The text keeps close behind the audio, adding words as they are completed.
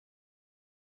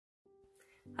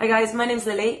Hi guys, my name's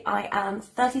Lily. I am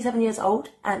 37 years old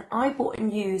and I bought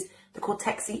and used the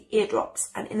cortexi eardrops,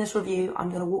 and in this review I'm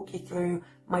going to walk you through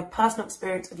my personal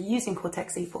experience of using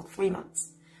cortexi for 3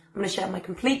 months. I'm going to share my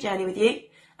complete journey with you,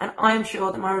 and I am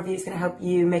sure that my review is going to help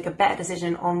you make a better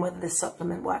decision on whether this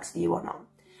supplement works for you or not.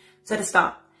 So to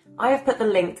start, I have put the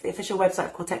link to the official website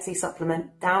of cortexi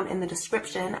supplement down in the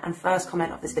description and first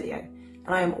comment of this video.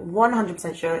 And I am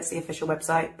 100% sure it's the official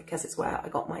website because it's where I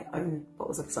got my own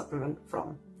bottles of the supplement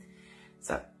from.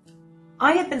 So,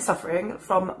 I had been suffering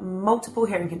from multiple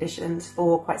hearing conditions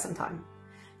for quite some time.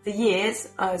 For years,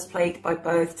 I was plagued by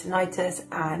both tinnitus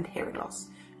and hearing loss,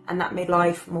 and that made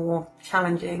life more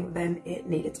challenging than it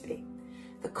needed to be.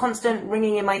 The constant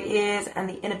ringing in my ears and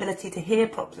the inability to hear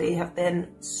properly have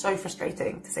been so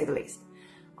frustrating, to say the least.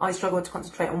 I struggled to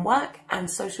concentrate on work, and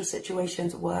social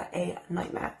situations were a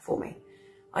nightmare for me.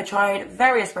 I tried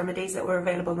various remedies that were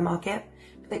available on the market,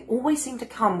 but they always seem to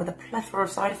come with a plethora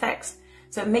of side effects,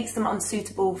 so it makes them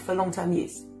unsuitable for long-term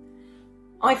use.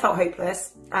 I felt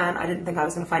hopeless, and I didn't think I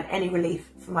was going to find any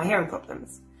relief for my hearing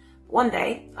problems. One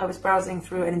day, I was browsing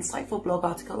through an insightful blog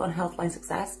article on Healthline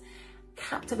Success. A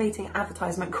captivating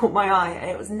advertisement caught my eye,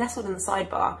 and it was nestled in the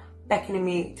sidebar, beckoning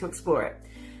me to explore it.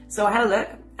 So I had a look,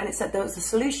 and it said there was a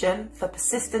solution for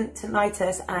persistent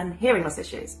tinnitus and hearing loss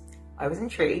issues. I was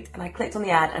intrigued, and I clicked on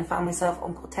the ad and found myself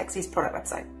on cortexi's product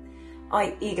website.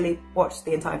 I eagerly watched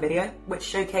the entire video, which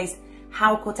showcased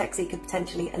how cortexi could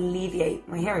potentially alleviate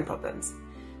my hearing problems.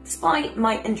 Despite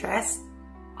my interest,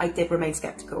 I did remain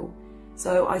skeptical.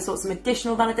 So I sought some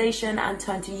additional validation and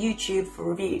turned to YouTube for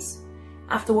reviews.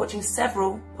 After watching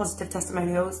several positive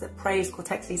testimonials that praised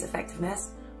cortexi's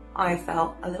effectiveness, I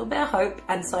felt a little bit of hope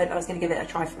and decided I was going to give it a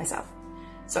try for myself.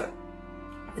 So,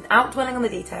 without dwelling on the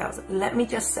details, let me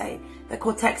just say that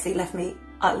cortexi left me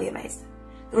utterly amazed.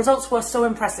 The results were so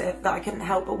impressive that I couldn't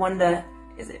help but wonder,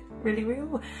 is it really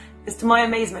real? Because to my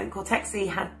amazement, cortexi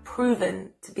had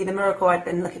proven to be the miracle I'd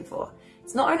been looking for.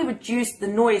 It's not only reduced the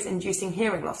noise-inducing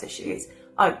hearing loss issues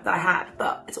that I had,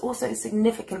 but it's also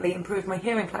significantly improved my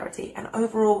hearing clarity and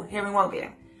overall hearing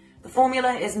well-being. The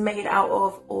formula is made out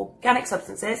of organic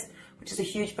substances, which is a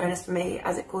huge bonus for me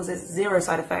as it causes zero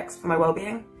side effects for my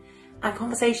well-being. And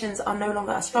conversations are no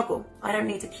longer a struggle. I don't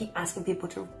need to keep asking people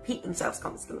to repeat themselves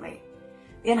constantly.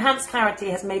 The enhanced clarity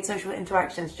has made social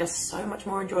interactions just so much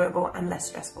more enjoyable and less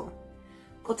stressful.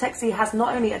 Cortexi has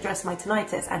not only addressed my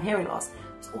tinnitus and hearing loss,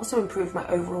 it's also improved my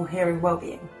overall hearing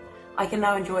well-being. I can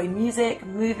now enjoy music,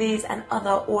 movies, and other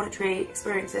auditory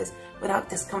experiences without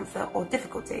discomfort or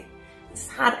difficulty. This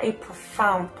has had a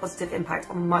profound positive impact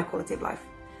on my quality of life.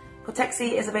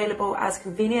 Cortexi is available as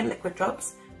convenient liquid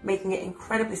drops, making it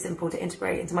incredibly simple to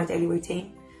integrate into my daily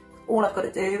routine. All I've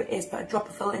got to do is put a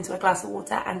dropper fill into a glass of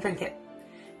water and drink it.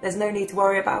 There's no need to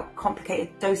worry about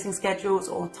complicated dosing schedules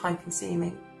or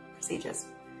time-consuming procedures.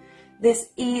 This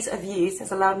ease of use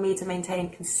has allowed me to maintain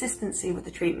consistency with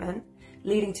the treatment,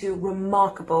 leading to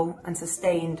remarkable and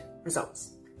sustained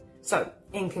results. So,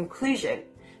 in conclusion,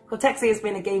 cortexi has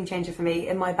been a game changer for me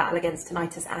in my battle against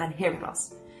tinnitus and hearing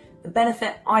loss. The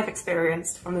benefit I've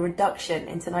experienced from the reduction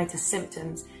in tinnitus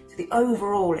symptoms to the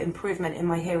overall improvement in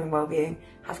my hearing well-being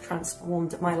have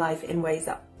transformed my life in ways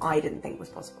that I didn't think was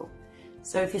possible.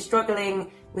 So if you're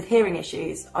struggling with hearing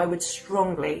issues, I would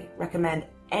strongly recommend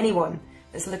anyone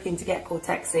that's looking to get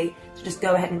cortexi to just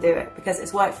go ahead and do it, because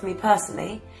it's worked for me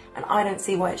personally and I don't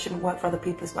see why it shouldn't work for other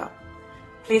people as well.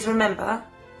 Please remember,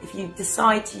 if you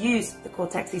decide to use the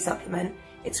cortexi supplement,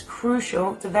 it's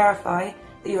crucial to verify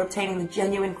that you're obtaining the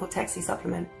genuine cortexi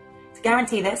supplement. To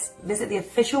guarantee this, visit the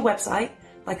official website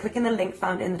by clicking the link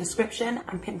found in the description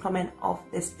and pinned comment of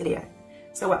this video.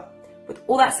 So with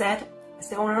all that said, I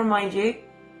still want to remind you,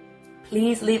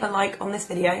 please leave a like on this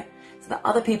video so that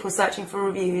other people searching for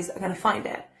reviews are going to find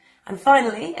it. And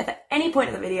finally, if at any point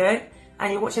in the video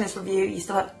and you're watching this review, you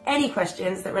still have any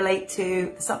questions that relate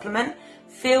to the supplement,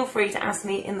 feel free to ask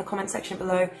me in the comment section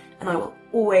below and I will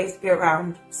always be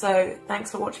around. So thanks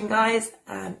for watching guys,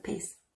 and peace.